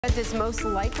Is most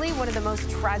likely one of the most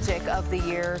tragic of the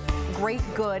year. Great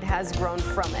good has grown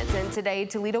from it. And today,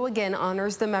 Toledo again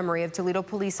honors the memory of Toledo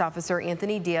police officer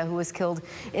Anthony Dia, who was killed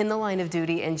in the line of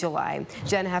duty in July.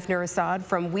 Jen Haefner Assaad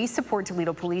from We Support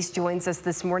Toledo Police joins us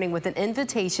this morning with an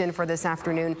invitation for this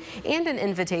afternoon and an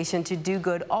invitation to do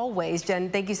good always. Jen,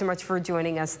 thank you so much for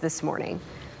joining us this morning.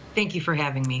 Thank you for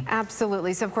having me.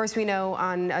 Absolutely. So, of course, we know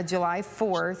on July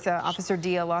 4th, Officer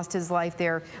Dia lost his life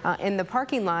there in the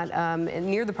parking lot,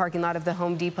 near the parking lot of the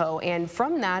Home Depot. And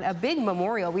from that, a big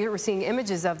memorial, we were seeing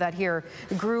images of that here,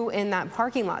 grew in that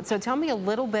parking lot. So tell me a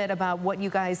little bit about what you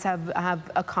guys have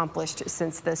accomplished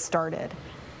since this started.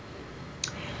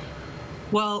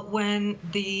 Well, when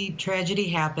the tragedy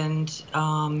happened,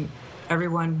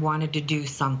 everyone wanted to do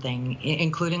something,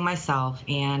 including myself,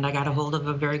 and I got a hold of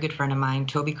a very good friend of mine,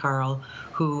 Toby Carl,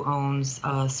 who owns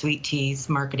Sweet Teas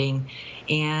Marketing,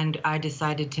 and I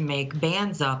decided to make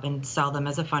bands up and sell them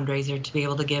as a fundraiser to be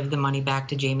able to give the money back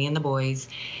to Jamie and the boys.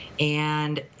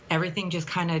 And everything just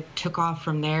kind of took off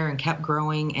from there and kept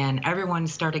growing, and everyone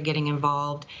started getting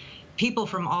involved. People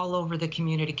from all over the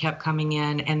community kept coming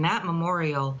in, and that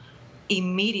memorial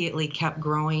immediately kept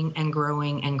growing and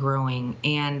growing and growing.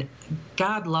 And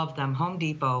God love them, Home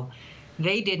Depot.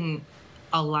 They didn't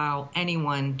allow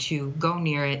anyone to go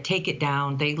near it, take it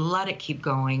down. They let it keep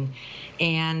going.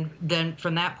 And then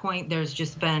from that point, there's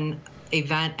just been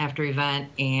event after event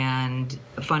and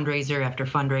fundraiser after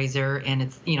fundraiser. And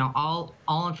it's, you know,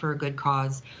 all for a good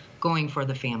cause, going for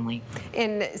the family.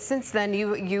 And since then,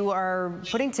 you are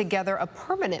putting together a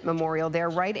permanent memorial there,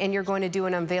 right? And you're going to do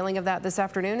an unveiling of that this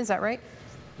afternoon, is that right?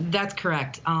 That's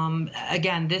correct.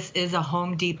 Again, this is a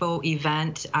Home Depot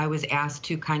event. I was asked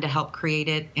to kind of help create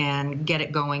it and get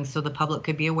it going so the public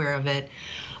could be aware of it.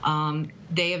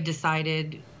 They have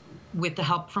decided, with the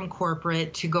help from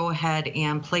corporate, to go ahead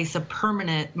and place a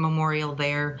permanent memorial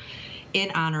there in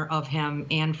honor of him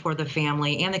and for the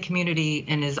family and the community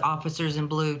and his officers in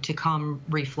blue to come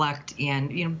reflect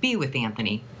and, you know, be with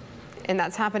Anthony. And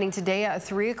that's happening today at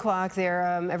 3 o'clock there.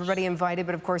 Everybody invited,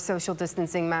 but of course social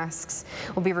distancing, masks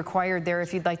will be required there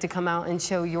if you'd like to come out and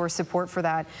show your support for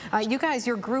that. You guys,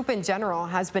 your group in general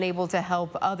has been able to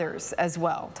help others as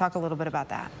well. Talk a little bit about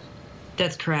that.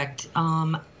 That's correct.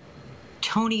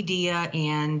 Tony Dia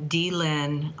and Dee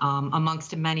Lynn,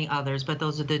 amongst many others, but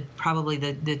those are probably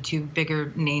the two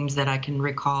bigger names that I can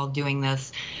recall doing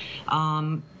this.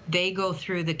 They go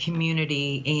through the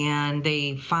community and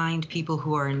they find people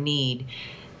who are in need.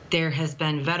 There has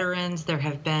been veterans, there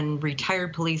have been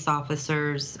retired police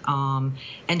officers, and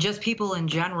just people in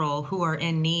general who are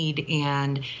in need.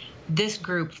 And this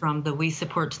group from the We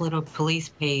Support Toledo Police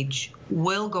page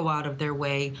will go out of their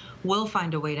way, will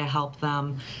find a way to help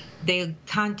them. They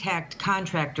contact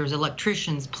contractors,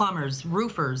 electricians, plumbers,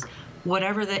 roofers,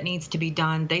 whatever that needs to be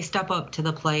done. They step up to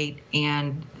the plate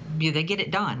and they get it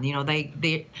done. You know,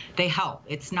 they help.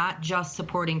 It's not just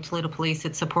supporting Toledo Police,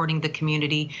 it's supporting the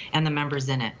community and the members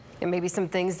in it. And maybe some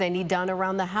things they need done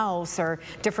around the house or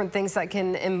different things that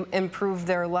can improve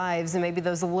their lives, and maybe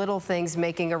those little things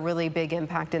making a really big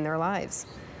impact in their lives.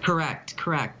 Correct.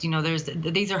 You know,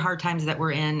 these are hard times that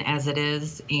we're in as it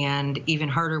is, and even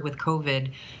harder with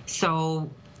COVID.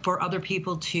 So for other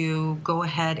people to go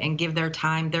ahead and give their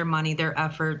time, their money, their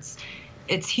efforts,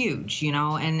 it's huge, you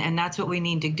know, and that's what we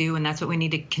need to do, and that's what we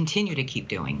need to continue to keep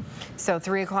doing. So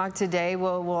 3 o'clock today,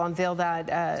 we'll unveil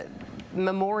that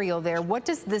memorial there. What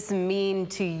does this mean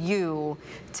to you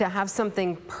to have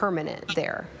something permanent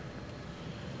there?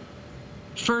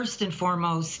 First and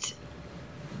foremost,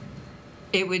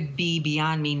 it would be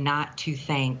beyond me not to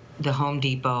thank the Home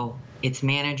Depot, its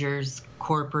managers,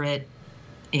 corporate,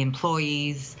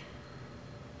 employees.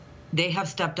 They have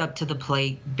stepped up to the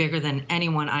plate bigger than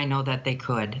anyone I know that they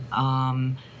could.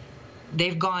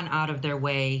 They've gone out of their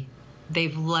way.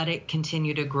 They've let it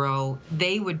continue to grow.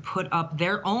 They would put up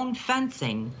their own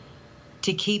fencing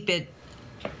to keep it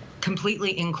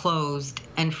completely enclosed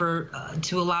and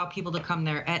to allow people to come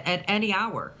there at any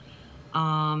hour.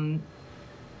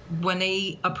 When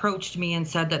they approached me and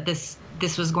said that this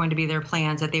was going to be their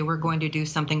plans, that they were going to do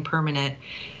something permanent,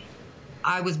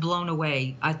 I was blown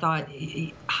away. I thought,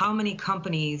 how many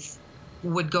companies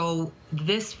would go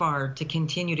this far to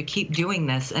continue to keep doing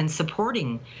this and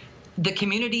supporting the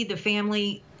community, the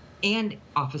family, and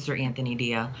Officer Anthony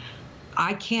Dia?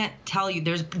 I can't tell you,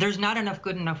 there's not enough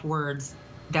good enough words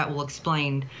that will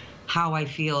explain how I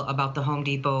feel about the Home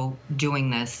Depot doing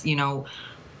this. You know,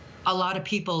 a lot of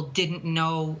people didn't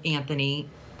know Anthony.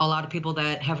 A lot of people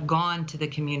that have gone to the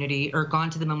community or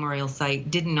gone to the memorial site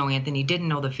didn't know Anthony, didn't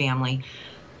know the family.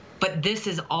 But this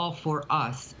is all for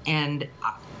us. And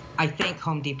I thank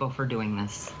Home Depot for doing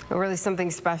this. Really something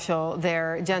special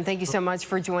there. Jen, thank you so much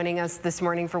for joining us this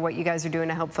morning for what you guys are doing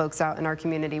to help folks out in our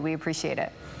community. We appreciate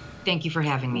it. Thank you for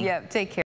having me. Yeah, take care.